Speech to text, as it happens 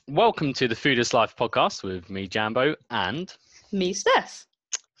Welcome to the Food is Life podcast with me, Jambo, and me, Steph.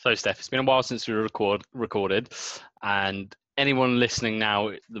 So, Steph, it's been a while since we recorded, and anyone listening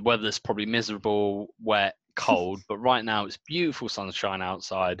now, the weather's probably miserable, wet, cold, but right now it's beautiful sunshine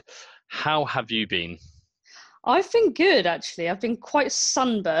outside. How have you been? I've been good, actually. I've been quite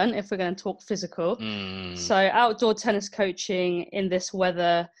sunburnt, if we're going to talk physical. So outdoor tennis coaching in this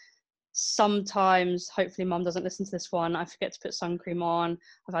weather. Sometimes, hopefully mum doesn't listen to this one, I forget to put sun cream on.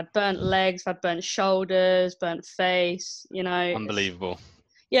 I've had burnt legs, I've had burnt shoulders, burnt face, Unbelievable.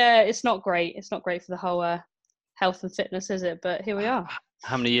 It's not great. It's not great for the whole health and fitness, is it? But here we are.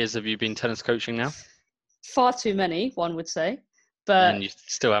 How many years have you been tennis coaching now? Far too many, one would say. But and you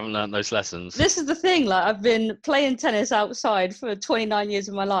still haven't learned those lessons. This is the thing, like I've been playing tennis outside for 29 years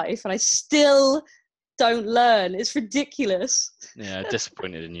of my life and I still don't learn. It's ridiculous. Yeah,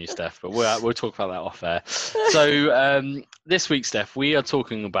 disappointed in you, Steph, but we'll talk about that off air. So this week, Steph, we are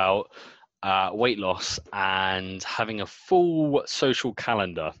talking about weight loss and having a full social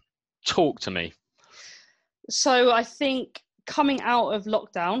calendar. Talk to me. So I think coming out of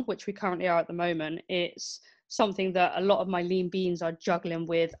lockdown, which we currently are at the moment, it's something that a lot of my lean beans are juggling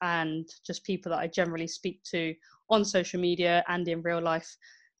with, and just people that I generally speak to on social media and in real life,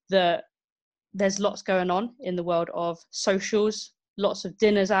 that there's lots going on in the world of socials, lots of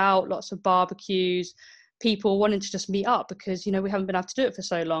dinners out, lots of barbecues, people wanting to just meet up because, we haven't been able to do it for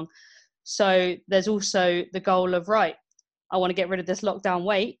so long. So there's also the goal of, right, I want to get rid of this lockdown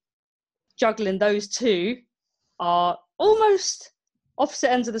weight. Juggling those two are almost opposite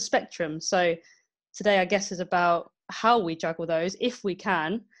ends of the spectrum. So today, I guess, is about how we juggle those, if we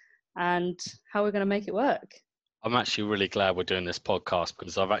can, and how we're going to make it work. I'm actually really glad we're doing this podcast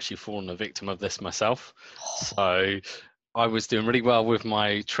because I've actually fallen a victim of this myself. So I was doing really well with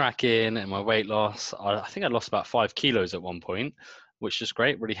my tracking and my weight loss. I think I lost about 5 kilos at one point, which is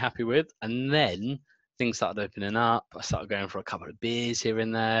great, really happy with. And then things started opening up. I started going for a couple of beers here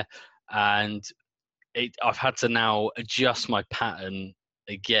and there. And I've had to now adjust my pattern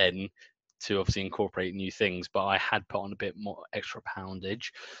again to obviously incorporate new things, but I had put on a bit more extra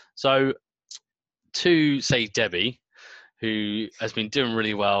poundage. So to say Debbie, who has been doing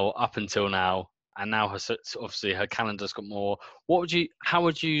really well up until now, and now has obviously her calendar's got more. How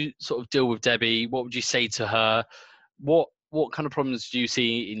would you sort of deal with Debbie? What would you say to her? What kind of problems do you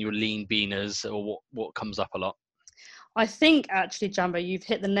see in your lean beaners, or what comes up a lot? I think actually, Jambo, you've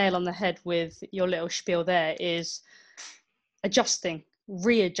hit the nail on the head with your little spiel there, is adjusting,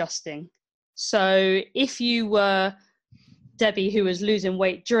 readjusting. So if you were Debbie, who was losing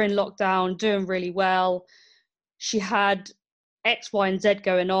weight during lockdown, doing really well, she had X, Y, and Z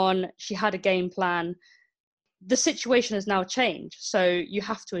going on, she had a game plan. The situation has now changed. So you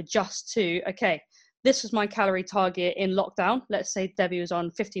have to adjust to, okay, this was my calorie target in lockdown. Let's say Debbie was on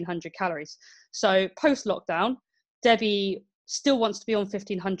 1,500 calories. So post-lockdown, Debbie still wants to be on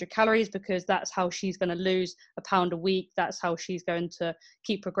 1,500 calories because that's how she's going to lose a pound a week. That's how she's going to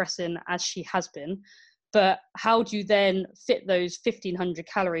keep progressing as she has been. But how do you then fit those 1,500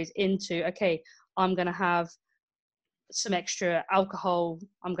 calories into, okay, I'm going to have some extra alcohol.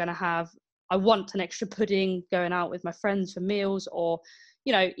 I want an extra pudding going out with my friends for meals, or,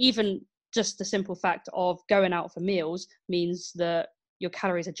 even just the simple fact of going out for meals means that your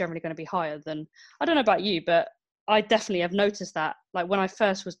calories are generally going to be higher than, I don't know about you, but I definitely have noticed that. Like when I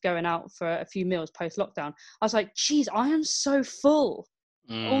first was going out for a few meals post lockdown, I was like, geez, I am so full.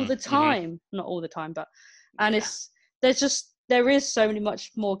 All the time, not all the time, but there is so many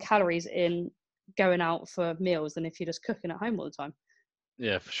much more calories in going out for meals than if you're just cooking at home all the time.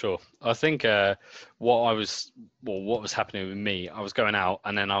 Yeah, for sure. I think what was happening with me, I was going out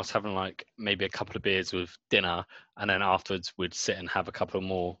and then I was having like maybe a couple of beers with dinner, and then afterwards we'd sit and have a couple of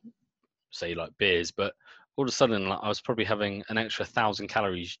more, say like beers, but all of a sudden like, I was probably having an extra 1,000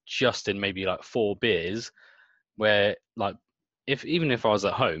 calories just in maybe like 4 beers, where like even if I was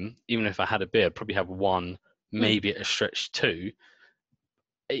at home, even if I had a beer, I'd probably have 1, maybe at a stretch 2.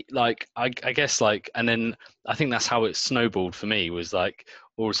 I guess like, and then I think that's how it snowballed for me, was like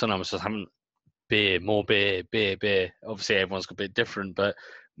all of a sudden I was just having more beer. Obviously everyone's a bit different, but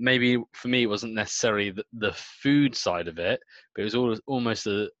maybe for me it wasn't necessarily the food side of it, but it was almost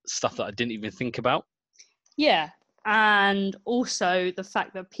the stuff that I didn't even think about. Yeah, and also the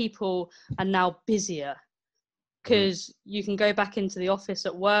fact that people are now busier, because you can go back into the office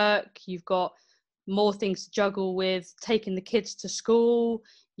at work, you've got more things to juggle with, taking the kids to school,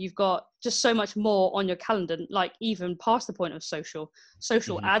 you've got just so much more on your calendar, like even past the point of social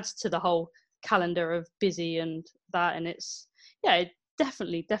adds to the whole calendar of busy and that, and it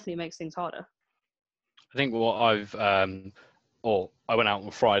definitely makes things harder. I think what I've or I went out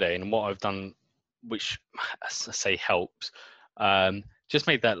on Friday, and what I've done, which I say helps, just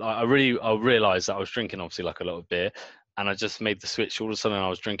made that, like, I realized that I was drinking obviously like a lot of beer, and I just made the switch. All of a sudden I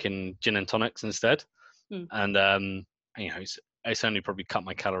was drinking gin and tonics instead. And it's only probably cut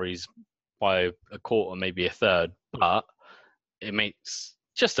my calories by a quarter, maybe a third, but it makes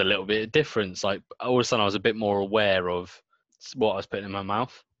just a little bit of difference. Like, all of a sudden I was a bit more aware of what I was putting in my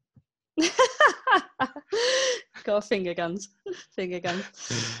mouth. Got finger guns.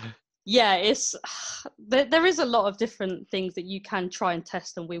 Yeah, it's there is a lot of different things that you can try and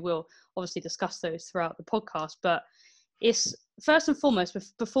test, and we will obviously discuss those throughout the podcast. But it's first and foremost,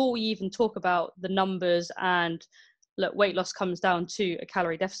 before we even talk about the numbers, and look, weight loss comes down to a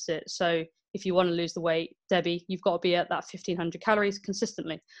calorie deficit. So if you want to lose the weight, Debbie, you've got to be at that 1,500 calories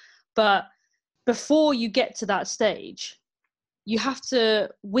consistently. But before you get to that stage, you have to,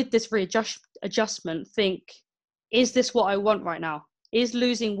 with this adjustment, think, is this what I want right now? Is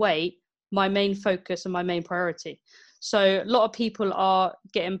losing weight my main focus and my main priority? So a lot of people are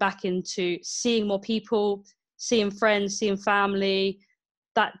getting back into seeing more people, seeing friends, seeing family.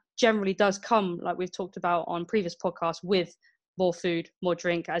 That generally does come, like we've talked about on previous podcasts, with more food, more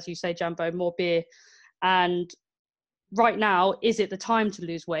drink, as you say, Jambo, more beer. And right now, is it the time to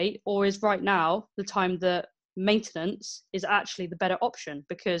lose weight, or is right now the time that maintenance is actually the better option?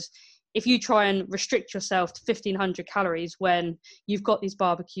 Because if you try and restrict yourself to 1,500 calories when you've got these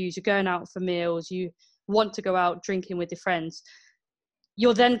barbecues, you're going out for meals, you want to go out drinking with your friends,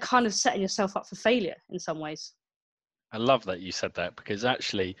 you're then kind of setting yourself up for failure in some ways. I love that you said that, because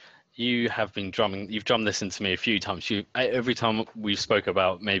actually you've drummed this into me a few times. Every time we've spoke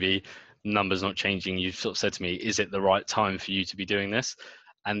about maybe numbers not changing, you've sort of said to me, is it the right time for you to be doing this?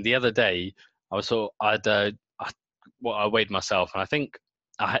 And the other day I weighed myself, and I think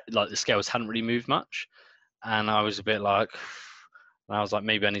the scales hadn't really moved much, and I was a bit like, and I was like,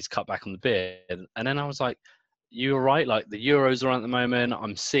 maybe I need to cut back on the beer. And then I was like, you're right, like the Euros are on at the moment,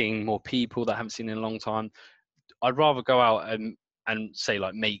 I'm seeing more people that I haven't seen in a long time. I'd rather go out and say,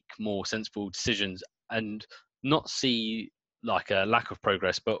 like, make more sensible decisions and not see like a lack of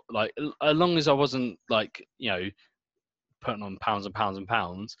progress, but like, as long as I wasn't like, putting on pounds and pounds and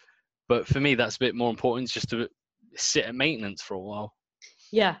pounds. But for me, that's a bit more important, just to sit at maintenance for a while.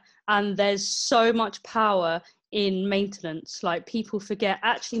 Yeah, and there's so much power in maintenance. Like, people forget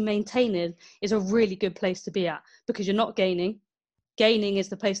actually maintaining is a really good place to be at, because you're not gaining. Gaining is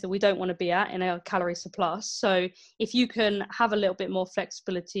the place that we don't want to be at in our calorie surplus. So if you can have a little bit more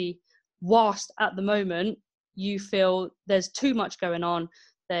flexibility whilst at the moment you feel there's too much going on,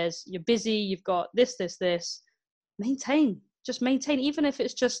 you're busy, you've got this, just maintain, even if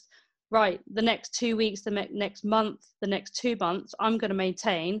it's just, right, the next 2 weeks, the next month, the next 2 months, I'm going to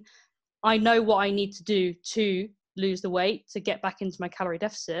maintain. I know what I need to do to lose the weight, to get back into my calorie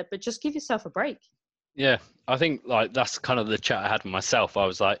deficit, but just give yourself a break. Yeah, I think like that's kind of the chat I had with myself. I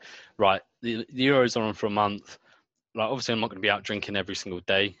was like, right, the Euros are on for a month. Like, obviously I'm not going to be out drinking every single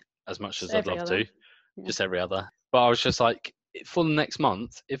day as much as I'd love to, just every other. But I was just like, for the next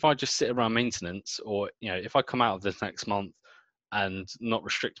month, if I just sit around maintenance, or, if I come out of this next month and not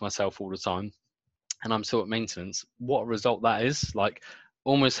restrict myself all the time, and I'm still at maintenance, what a result that is. Like,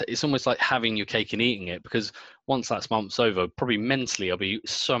 it's almost like having your cake and eating it, because once that month's over, probably mentally I'll be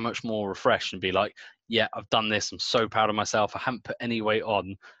so much more refreshed and be like, yeah, I've done this, I'm so proud of myself, I haven't put any weight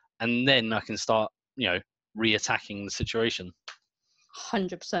on, and then I can start re-attacking the situation.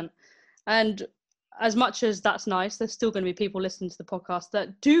 100%. And as much as that's nice, there's still going to be people listening to the podcast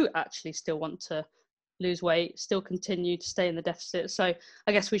that do actually still want to lose weight, still continue to stay in the deficit. So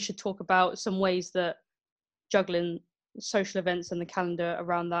I guess we should talk about some ways that juggling social events and the calendar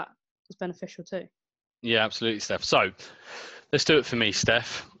around that is beneficial too. Yeah, absolutely, Steph. So let's do it for me,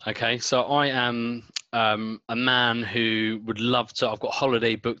 Steph. Okay, so I am a man who would love to, I've got a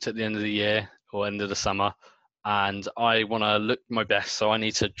holiday booked at the end of the year or end of the summer, and I want to look my best, so I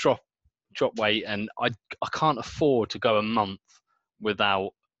need to drop weight, and I can't afford to go a month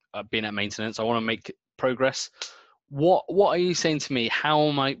without being at maintenance. I want to make progress. What are you saying to me?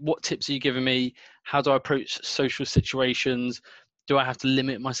 What tips are you giving me? How do I approach social situations? Do I have to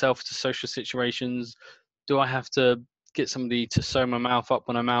limit myself to social situations? Do I have to get somebody to sew my mouth up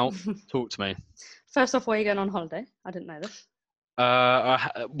when I'm out? Talk to me. First off, where are you going on holiday? I didn't know this.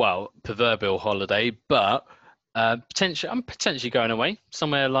 Well, proverbial holiday, but I'm potentially going away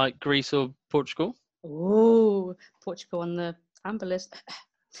somewhere like Greece or Portugal. Oh, Portugal on the amber list.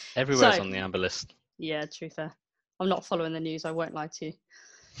 Everywhere's on the amber list. Yeah, true, fair. I'm not following the news, I won't lie to you.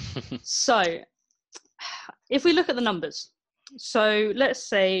 So if we look at the numbers, so let's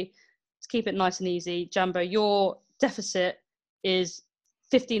say, to keep it nice and easy, Jambo, your deficit is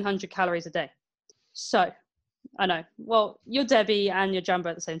 1,500 calories a day. So, I know. Well, you're Debbie and you're Jumbo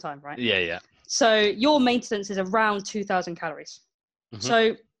at the same time, right? Yeah. So your maintenance is around 2,000 calories. Mm-hmm.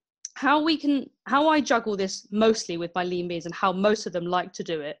 So how I juggle this mostly with my lean meals and how most of them like to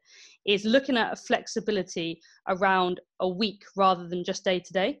do it is looking at a flexibility around a week rather than just day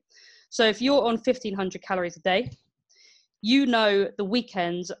to day. So if you're on 1,500 calories a day, you know the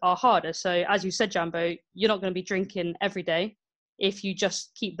weekends are harder. So as you said, Jambo, you're not going to be drinking every day. If you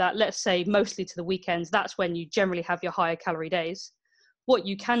just keep that, let's say, mostly to the weekends, that's when you generally have your higher calorie days. What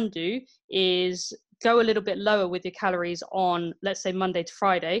you can do is go a little bit lower with your calories on, let's say, Monday to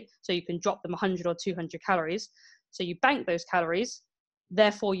Friday, so you can drop them 100 or 200 calories. So you bank those calories,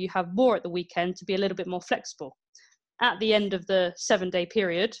 therefore you have more at the weekend to be a little bit more flexible. At the end of the 7-day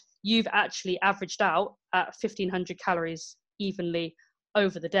period, you've actually averaged out at 1,500 calories evenly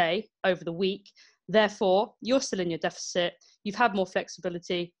over the day, over the week. Therefore, you're still in your deficit. You've had more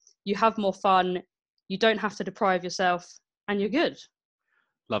flexibility. You have more fun. You don't have to deprive yourself, and you're good.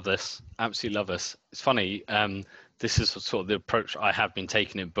 Love this. Absolutely love this. It's funny. This is sort of the approach I have been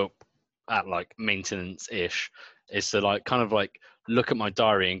taking it, but at like maintenance-ish, is to like kind of like look at my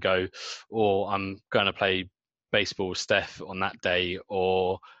diary and go, or I'm going to play baseball with Steph on that day,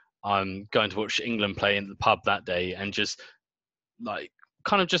 or I'm going to watch England play in the pub that day, and just like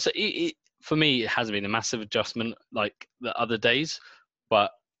kind of just for me, it hasn't been a massive adjustment like the other days,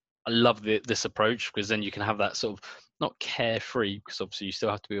 but I love this approach because then you can have that sort of not carefree, because obviously you still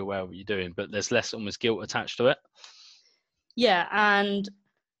have to be aware of what you're doing, but there's less almost guilt attached to it. Yeah, and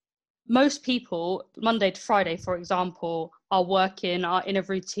most people, Monday to Friday, for example, are working, are in a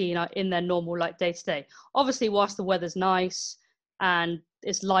routine, are in their normal like day to day. Obviously, whilst the weather's nice and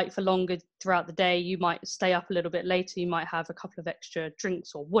it's light for longer throughout the day, you might stay up a little bit later, you might have a couple of extra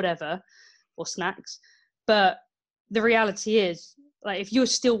drinks or whatever, or snacks. But the reality is, like, if you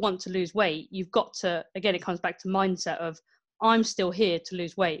still want to lose weight, you've got to, again, it comes back to mindset of, I'm still here to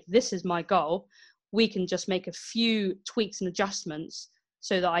lose weight. This is my goal. We can just make a few tweaks and adjustments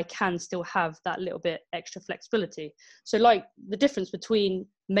so that I can still have that little bit extra flexibility. So like the difference between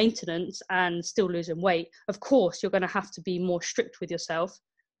maintenance and still losing weight, of course, you're going to have to be more strict with yourself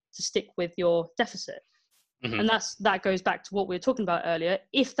to stick with your deficit. Mm-hmm. And that goes back to what we were talking about earlier.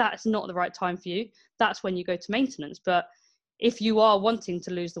 If that's not the right time for you, that's when you go to maintenance. But if you are wanting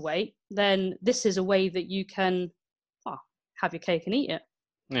to lose the weight, then this is a way that you can have your cake and eat it.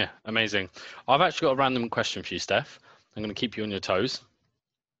 Yeah, amazing. I've actually got a random question for you, Steph. I'm going to keep you on your toes.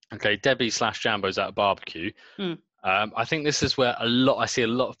 Okay, Debbie/Jambo's at a barbecue. I think this is where I see a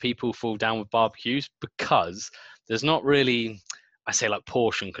lot of people fall down with barbecues because there's not really, I say, like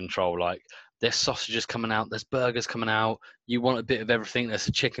portion control. Like there's sausages coming out, there's burgers coming out. You want a bit of everything. There's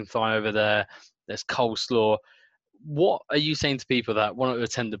a chicken thigh over there. There's coleslaw. What are you saying to people that want to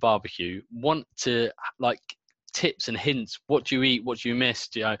attend the barbecue, want to like tips and hints? What do you eat? What do you miss?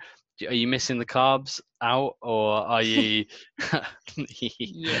 Are you missing the carbs out, or are you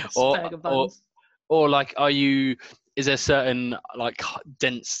yes, burger buns. or like is there certain like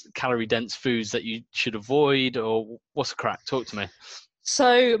calorie dense foods that you should avoid, or what's the crack? Talk to me.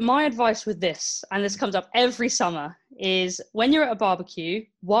 So my advice with this, and this comes up every summer, is when you're at a barbecue,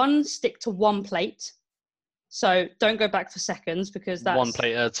 stick to one plate. So don't go back for seconds, because that's one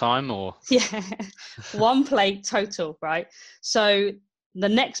plate at a time, or yeah, one plate total, right? So the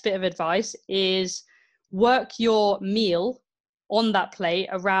next bit of advice is work your meal on that plate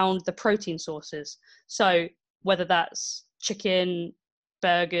around the protein sources. So whether that's chicken,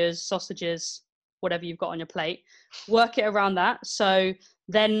 burgers, sausages, whatever you've got on your plate, work it around that. So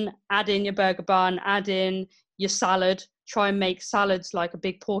then add in your burger bun, add in your salad, try and make salads like a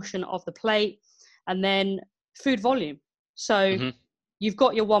big portion of the plate, and then food volume. So you've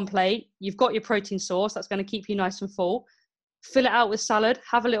got your one plate, you've got your protein source, that's going to keep you nice and full. Fill it out with salad,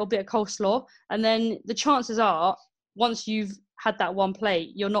 have a little bit of coleslaw, and then the chances are, once you've had that one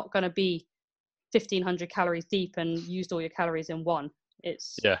plate, you're not going to be 1,500 calories deep and used all your calories in one.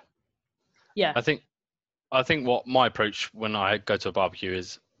 Yeah. I think what my approach when I go to a barbecue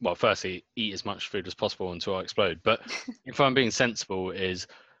is, well, firstly, eat as much food as possible until I explode. But if I'm being sensible, is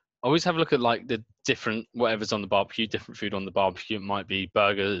always have a look at like the different whatever's on the barbecue, different food on the barbecue. It might be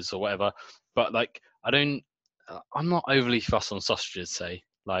burgers or whatever, but like I'm not overly fussed on sausages. Say,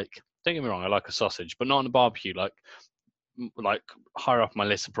 like, don't get me wrong, I like a sausage, but not on the barbecue. Like higher up my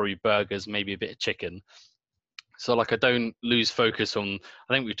list are probably burgers, maybe a bit of chicken. So like I don't lose focus on.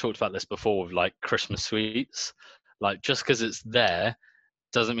 I think we've talked about this before with like Christmas sweets. Like just because it's there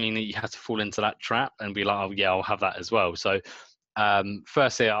doesn't mean that you have to fall into that trap and be like, oh yeah, I'll have that as well. So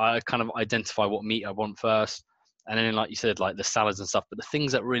firstly, I kind of identify what meat I want first. And then, like you said, like the salads and stuff, but the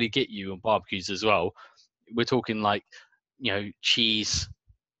things that really get you on barbecues as well, we're talking like, cheese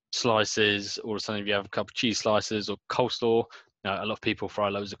slices, or something. If you have a couple of cheese slices or coleslaw, a lot of people fry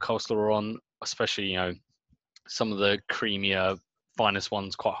loads of coleslaw on, especially, some of the creamier, finest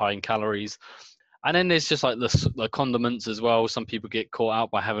ones, quite high in calories. And then there's just like the condiments as well. Some people get caught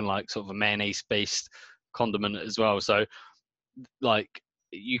out by having like sort of a mayonnaise based condiment as well. So like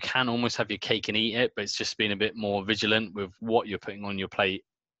you can almost have your cake and eat it, but it's just being a bit more vigilant with what you're putting on your plate,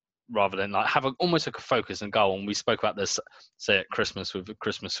 rather than like have almost like a focus and goal. And we spoke about this, say, at Christmas with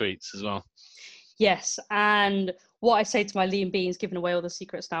Christmas sweets as well. Yes, and what I say to my lean beans, giving away all the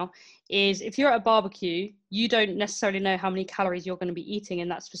secrets now, is if you're at a barbecue, you don't necessarily know how many calories you're going to be eating in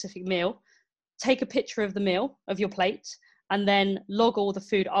that specific meal. Take a picture of the meal, of your plate, and then log all the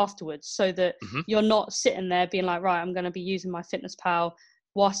food afterwards, so that you're not sitting there being like, right, I'm going to be using my MyFitnessPal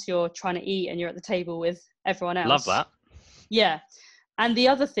whilst you're trying to eat and you're at the table with everyone else. Love that. Yeah. And the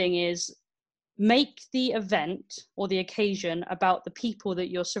other thing is, make the event or the occasion about the people that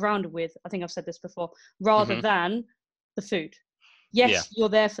you're surrounded with. I think I've said this before, rather than the food. Yes, you're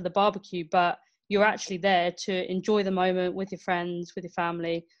there for the barbecue, but you're actually there to enjoy the moment with your friends, with your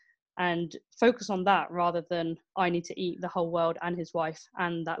family, and focus on that rather than I need to eat the whole world and his wife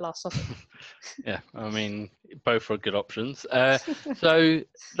and that last sausage. Yeah, I mean, both are good options. So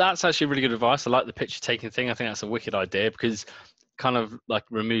that's actually really good advice. I like the picture taking thing. I think that's a wicked idea, because kind of like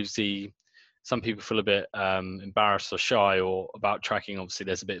removes some people feel a bit embarrassed or shy or about tracking. Obviously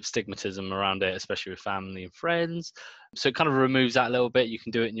there's a bit of stigmatism around it, especially with family and friends. So it kind of removes that a little bit. You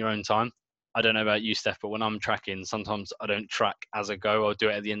can do it in your own time. I don't know about you, Steph, but when I'm tracking, sometimes I don't track as I go. I'll do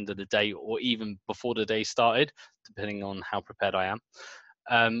it at the end of the day or even before the day started, depending on how prepared I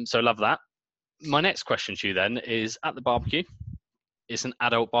am. So I love that. My next question to you then is, at the barbecue, it's an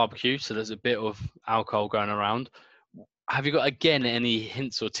adult barbecue, so there's a bit of alcohol going around. Have you got, again, any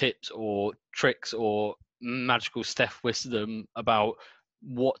hints or tips or tricks or magical Steph wisdom about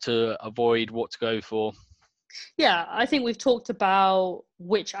what to avoid, what to go for? Yeah, I think we've talked about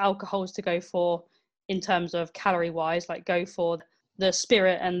which alcohols to go for in terms of calorie wise, like go for the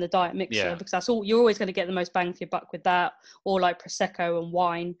spirit and the diet mixer, because that's all, you're always going to get the most bang for your buck with that, or like Prosecco and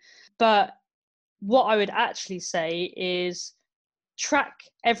wine. But what I would actually say is track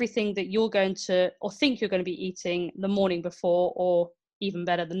everything that you're going to, or think you're going to be eating the morning before, or even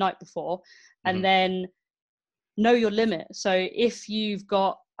better, the night before, and then know your limit. So if you've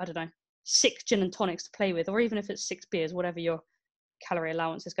got, I don't know, 6 gin and tonics to play with, or even if it's 6 beers, whatever your calorie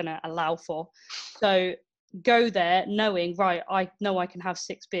allowance is going to allow for. So go there knowing, right, I know I can have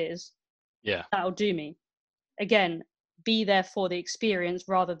 6 beers. Yeah. That'll do me. Again, be there for the experience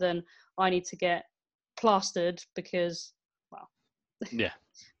rather than I need to get plastered because, well, yeah,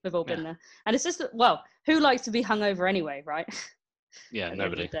 we've all been there. And it's just, well, who likes to be hungover anyway, right? Yeah,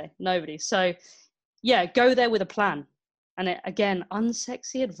 nobody. Nobody. So yeah, go there with a plan. And again,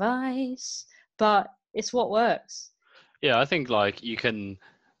 unsexy advice, but it's what works. Yeah, I think like you can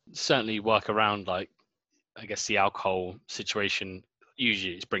certainly work around, like, I guess the alcohol situation.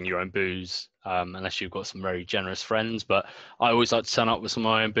 Usually it's bring your own booze, unless you've got some very generous friends. But I always like to turn up with some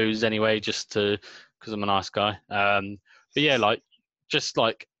of my own booze anyway, because I'm a nice guy. But yeah, like just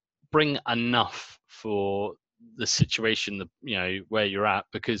like bring enough for the situation, where you're at,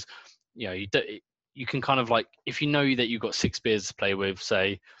 because you can kind of like, if you know that you've got 6 beers to play with,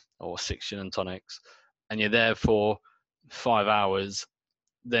 say, or 6 gin and tonics, and you're there for 5 hours,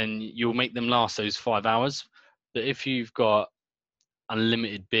 then you'll make them last those 5 hours. But if you've got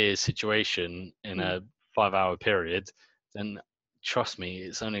unlimited beer situation in a 5-hour period, then trust me,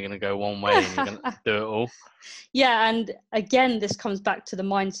 it's only going to go one way and you're going to do it all. Yeah, and again, this comes back to the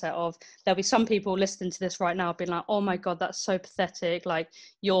mindset of, there'll be some people listening to this right now being like, oh my God, that's so pathetic. Like,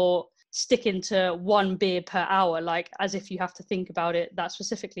 you're sticking to 1 beer per hour, like as if you have to think about it that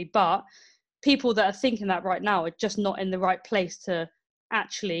specifically. But people that are thinking that right now are just not in the right place to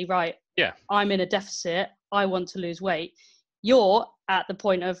actually, right, I'm in a deficit, I want to lose weight. You're at the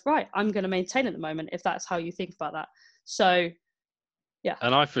point of, right, I'm going to maintain at the moment, if that's how you think about that. So yeah.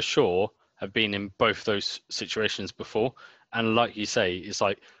 And I for sure have been in both those situations before. And like you say, it's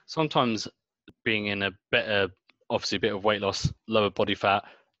like sometimes being in a better, obviously a bit of weight loss, lower body fat,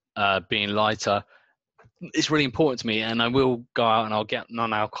 being lighter, it's really important to me. And I will go out and I'll get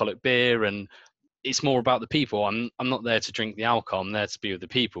non-alcoholic beer, and it's more about the people. I'm not there to drink the alcohol. I'm there to be with the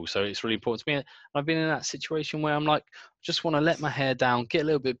people. So it's really important to me. And I've been in that situation where I'm like, just want to let my hair down, get a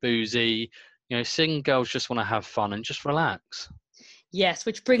little bit boozy. Single girls just want to have fun and just relax. Yes,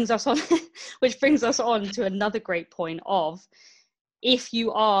 which brings us on to another great point of, if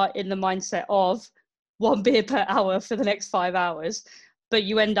you are in the mindset of one beer per hour for the next 5 hours, but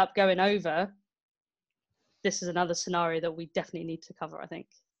you end up going over, this is another scenario that we definitely need to cover, I think,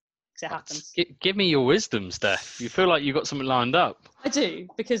 because it happens. Give me your wisdom, Steph. You feel like you've got something lined up. I do,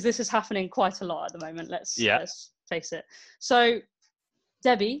 because this is happening quite a lot at the moment. Let's face it. So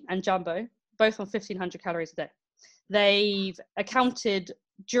Debbie and Jumbo, both on 1,500 calories a day. They've accounted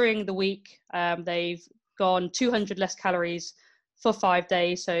during the week, they've gone 200 less calories for 5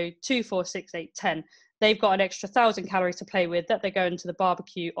 days. So 2, 4, 6, 8, 10. They've got an extra 1,000 calories to play with that they go into the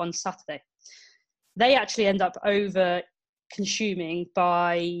barbecue on Saturday. They actually end up over consuming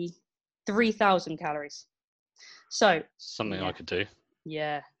by 3,000 calories. So something I could do.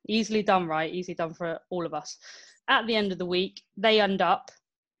 Yeah, easily done, right? Easily done for all of us. At the end of the week, Debbie,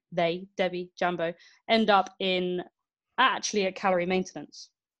 Jumbo, end up in actually at calorie maintenance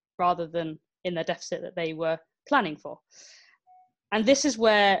rather than in their deficit that they were planning for. And this is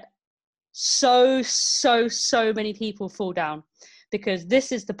where so many people fall down, because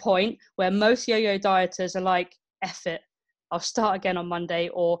this is the point where most yo-yo dieters are like, F it, I'll start again on Monday,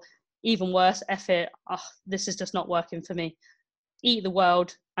 or even worse, F it, this is just not working for me. Eat the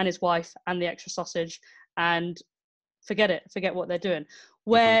world and his wife and the extra sausage and forget what they're doing.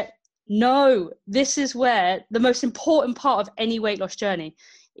 Where no, this is where the most important part of any weight loss journey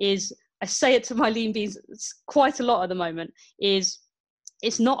is, I say it to my lean beans quite a lot at the moment, is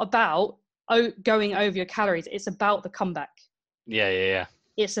it's not about going over your calories, it's about the comeback. Yeah.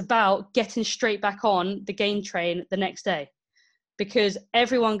 It's about getting straight back on the gain train the next day, because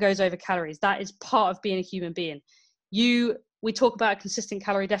everyone goes over calories. That is part of being a human being. We talk about a consistent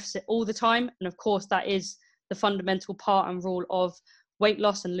calorie deficit all the time, and of course that is the fundamental part and rule of weight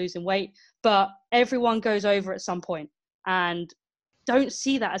loss and losing weight, but everyone goes over at some point, and don't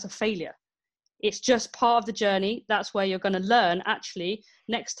see that as a failure. It's just part of the journey. That's where you're going to learn, actually,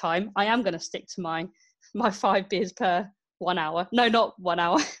 next time I am going to stick to my 5 beers per 1 hour. No, not 1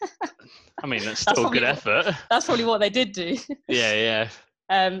 hour. I mean, that's still good effort. That's probably what they did do. Yeah.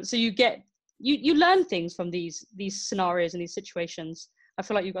 So you learn things from these scenarios and these situations. I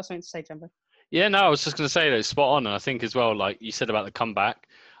feel like you've got something to say, Jumbo. Yeah, no, I was just going to say that it's spot on. And I think as well, like you said about the comeback,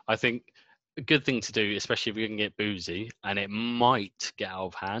 I think a good thing to do, especially if you can get boozy and it might get out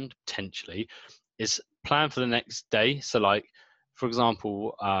of hand potentially, is plan for the next day. So like, for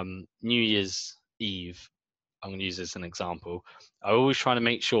example, New Year's Eve, I'm going to use this as an example. I always try to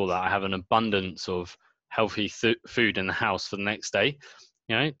make sure that I have an abundance of healthy food in the house for the next day.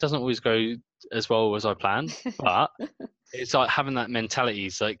 You know, it doesn't always go as well as I planned, but it's like having that mentality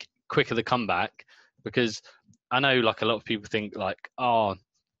is like quicker the comeback, because I know like a lot of people think like, oh,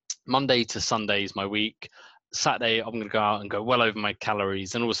 Monday to Sunday is my week. Saturday, I'm going to go out and go well over my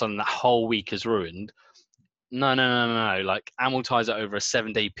calories, and all of a sudden that whole week is ruined. No. Like amortize it over a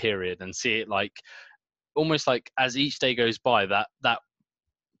 7-day period and see it like almost like as each day goes by, that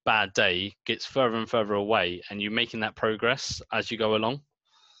bad day gets further and further away, and you're making that progress as you go along.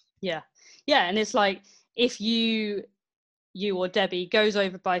 Yeah. And it's like if you or Debbie goes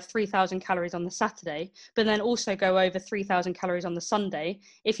over by 3,000 calories on the Saturday, but then also go over 3,000 calories on the Sunday.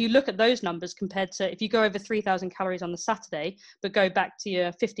 If you look at those numbers compared to if you go over 3,000 calories on the Saturday, but go back to your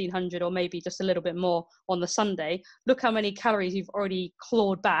 1,500 or maybe just a little bit more on the Sunday, look how many calories you've already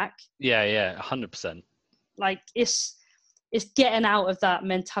clawed back. Yeah, 100%. Like it's getting out of that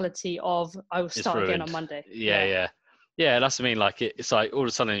mentality of I will start again on Monday. Yeah. That's what I mean. Like it's like all of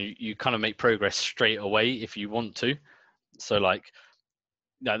a sudden you kind of make progress straight away if you want to. So like,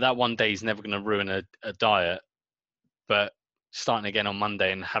 that one day is never going to ruin a diet, but starting again on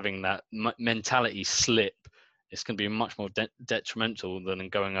Monday and having that mentality slip, it's going to be much more detrimental than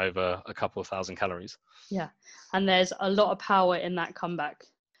going over a couple of 1,000 calories. Yeah. And there's a lot of power in that comeback.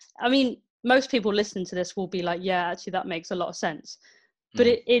 I mean, most people listening to this will be like, yeah, actually that makes a lot of sense, but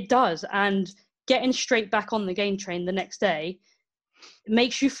it does. And getting straight back on the gain train the next day, it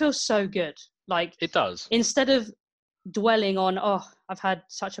makes you feel so good. Like it does. Instead of dwelling on, oh, I've had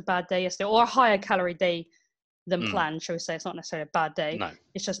such a bad day yesterday, or a higher calorie day than planned, shall we say. It's not necessarily a bad day. No.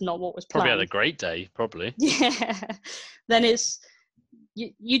 It's just not what was planned. Probably had a great day, probably. Yeah. Then it's,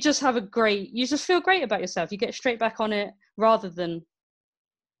 you just you just feel great about yourself. You get straight back on it rather than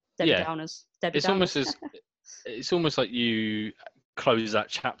Debbie Downers. It's almost like you close that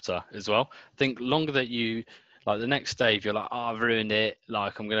chapter as well. I think longer that you, like the next day, if you're like, oh, I've ruined it,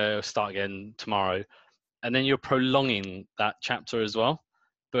 like I'm going to start again tomorrow. And then you're prolonging that chapter as well.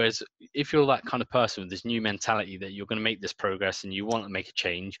 Whereas if you're that kind of person with this new mentality that you're going to make this progress and you want to make a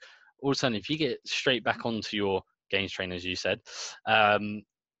change, all of a sudden, if you get straight back onto your gains train, as you said,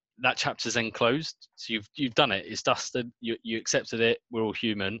 that chapter's then closed. So you've done it. It's dusted. You accepted it. We're all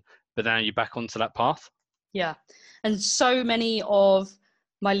human. but now you're back onto that path. Yeah. And so many of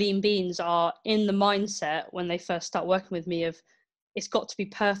my lean beans are in the mindset when they first start working with me of, it's got to be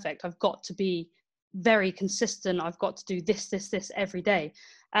perfect. I've got to be very consistent. I've got to do this every day.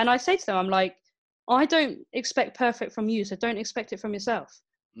 And I say to them, I'm like, I don't expect perfect from you, so don't expect it from yourself.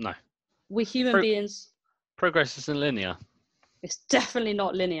 No. We're human beings. Progress isn't linear. It's definitely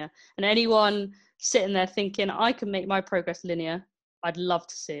not linear. And anyone sitting there thinking, I can make my progress linear, I'd love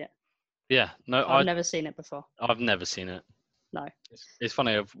to see it. Yeah. No, I've never seen it before. I've never seen it. No. It's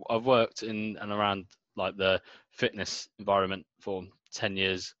funny. I've worked in and around like the fitness environment for 10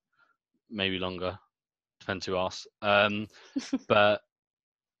 years, maybe longer, depends who asks. But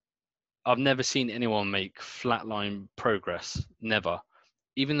I've never seen anyone make flatline progress. Never.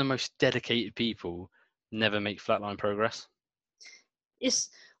 Even the most dedicated people never make flatline progress. It's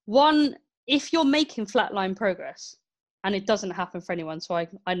one, if you're making flatline progress, and it doesn't happen for anyone, so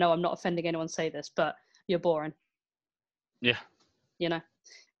I know I'm not offending anyone say this, but you're boring. Yeah. You know,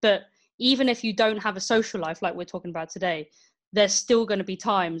 but even if you don't have a social life like we're talking about today, there's still going to be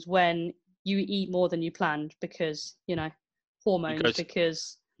times when you eat more than you planned because, you know, hormones,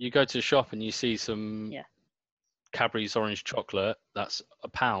 because you go to the shop and you see some Cadbury's orange chocolate that's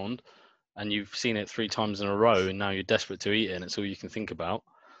 £1, and you've seen it 3 times in a row, and now you're desperate to eat it, and it's all you can think about.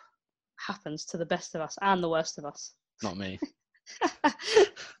 Happens to the best of us and the worst of us. Not me.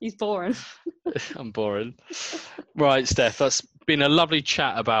 He's boring. I'm boring. Right, Steph, that's been a lovely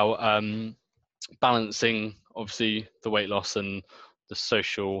chat about balancing, obviously, the weight loss and the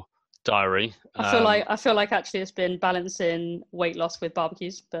social diary. I feel like actually it's been balancing weight loss with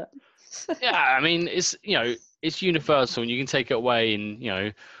barbecues, but yeah, I mean, it's, you know, it's universal, and you can take it away, and, you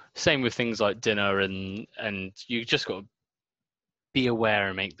know, same with things like dinner, and you just got to be aware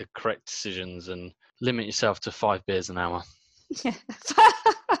and make the correct decisions and limit yourself to 5 beers an hour. Yeah.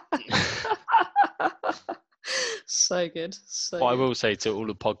 So good. What I will say to all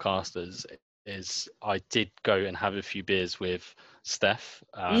the podcasters is I did go and have a few beers with Steph.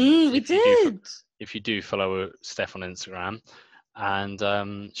 We did. If you do follow Steph on Instagram,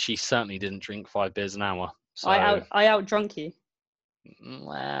 and she certainly didn't drink 5 beers an hour. So I out drunk you.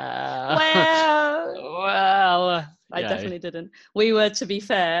 Well, I definitely didn't. We were, to be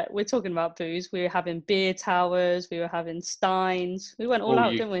fair, we're talking about booze. We were having beer towers. We were having steins. We went all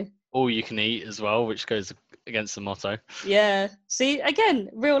out, didn't we? All you can eat as well, which goes against the motto. Yeah. See, again,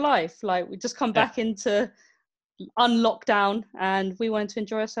 real life. Like, we just come back into unlockdown, and we wanted to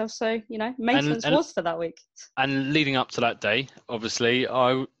enjoy ourselves. So, you know, maintenance was for that week. And leading up to that day, obviously,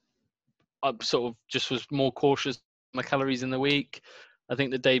 I sort of just was more cautious of my calories in the week. I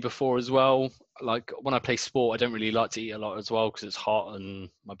think the day before as well, like when I play sport, I don't really like to eat a lot as well because it's hot and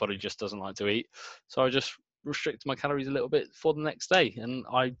my body just doesn't like to eat. So I just restrict my calories a little bit for the next day, and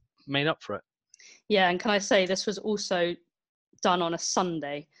I made up for it. Yeah, and can I say this was also done on a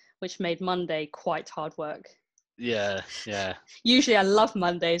Sunday, which made Monday quite hard work. Yeah. Usually I love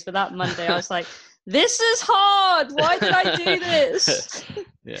Mondays, but that Monday I was like, this is hard. Why did I do this?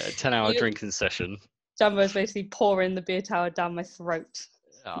 Yeah, 10-hour drinking session. Jumbo was basically pouring the beer tower down my throat.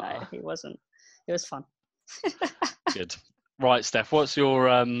 Oh. No, he wasn't. It was fun. Good. Right, Steph, what's your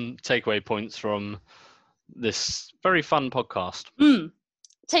takeaway points from this very fun podcast?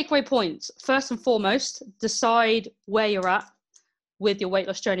 Takeaway points. First and foremost, decide where you're at with your weight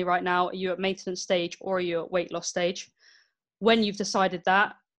loss journey right now. Are you at maintenance stage or are you at weight loss stage? When you've decided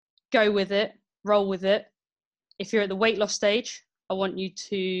that, go with it, roll with it. If you're at the weight loss stage, I want you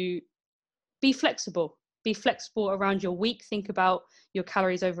to be flexible. Be flexible around your week. Think about your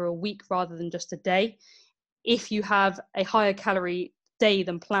calories over a week rather than just a day. If you have a higher calorie day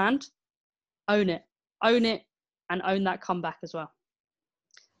than planned, own it. Own it and own that comeback as well.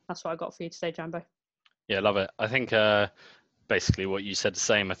 That's what I got for you today, Jambo. Yeah, love it. I think basically what you said the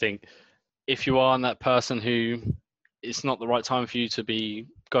same. I think if you are that person who it's not the right time for you to be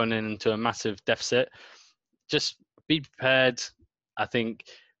going into a massive deficit, just be prepared. I think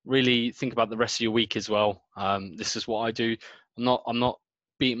really think about the rest of your week as well. This is what I do. I'm not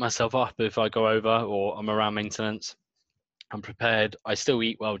beating myself up if I go over or I'm around maintenance. I'm prepared. I still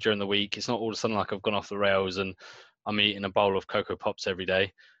eat well during the week. It's not all of a sudden like I've gone off the rails and I'm eating a bowl of Cocoa Pops every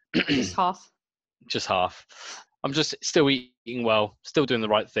day. Just half. Just half. I'm just still eating well, still doing the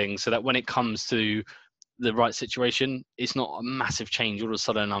right thing, so that when it comes to the right situation, it's not a massive change. All of a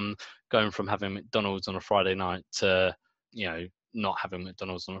sudden, I'm going from having McDonald's on a Friday night to, you know, not having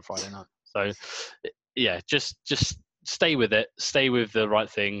McDonald's on a Friday night. So, yeah, just stay with it, stay with the right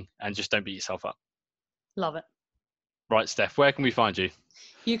thing, and just don't beat yourself up. Love it. Right, Steph, where can we find you?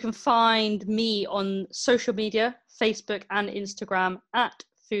 You can find me on social media, Facebook and Instagram at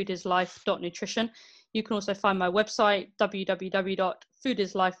foodislife.nutrition. You can also find my website,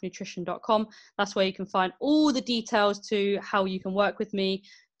 www.foodislifenutrition.com. That's where you can find all the details to how you can work with me,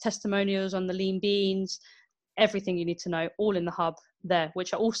 testimonials on the lean beans, everything you need to know, all in the hub there,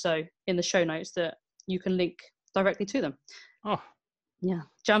 which are also in the show notes that you can link directly to them. Oh, yeah.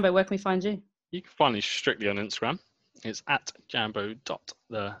 Jambo, where can we find you? You can find me strictly on Instagram. It's at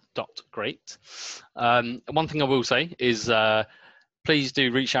jambo.the.great. One thing I will say is please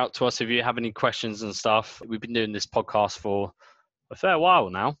do reach out to us if you have any questions and stuff. We've been doing this podcast for a fair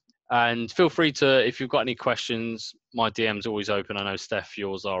while now. And feel free to, if you've got any questions, my DM's always open. I know, Steph,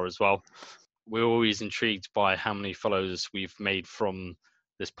 yours are as well. We're always intrigued by how many followers we've made from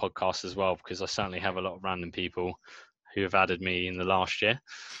this podcast as well, because I certainly have a lot of random people who have added me in the last year.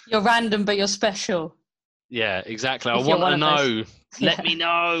 You're random, but you're special. Yeah, exactly. I want to know. Let me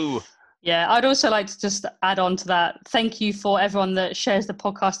know. Yeah, I'd also like to just add on to that. Thank you for everyone that shares the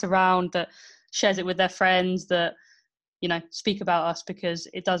podcast around, that shares it with their friends, that, you know, speak about us, because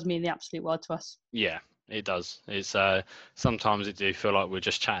it does mean the absolute world to us. Yeah, it does. It's sometimes it do feel like we're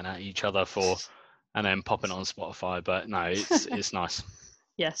just chatting at each other and then popping on Spotify, but no, it's nice.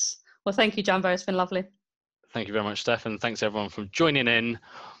 Yes. Well, thank you, Jambo. It's been lovely. Thank you very much, Steph, and thanks everyone for joining in.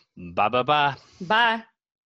 Bye. Bye.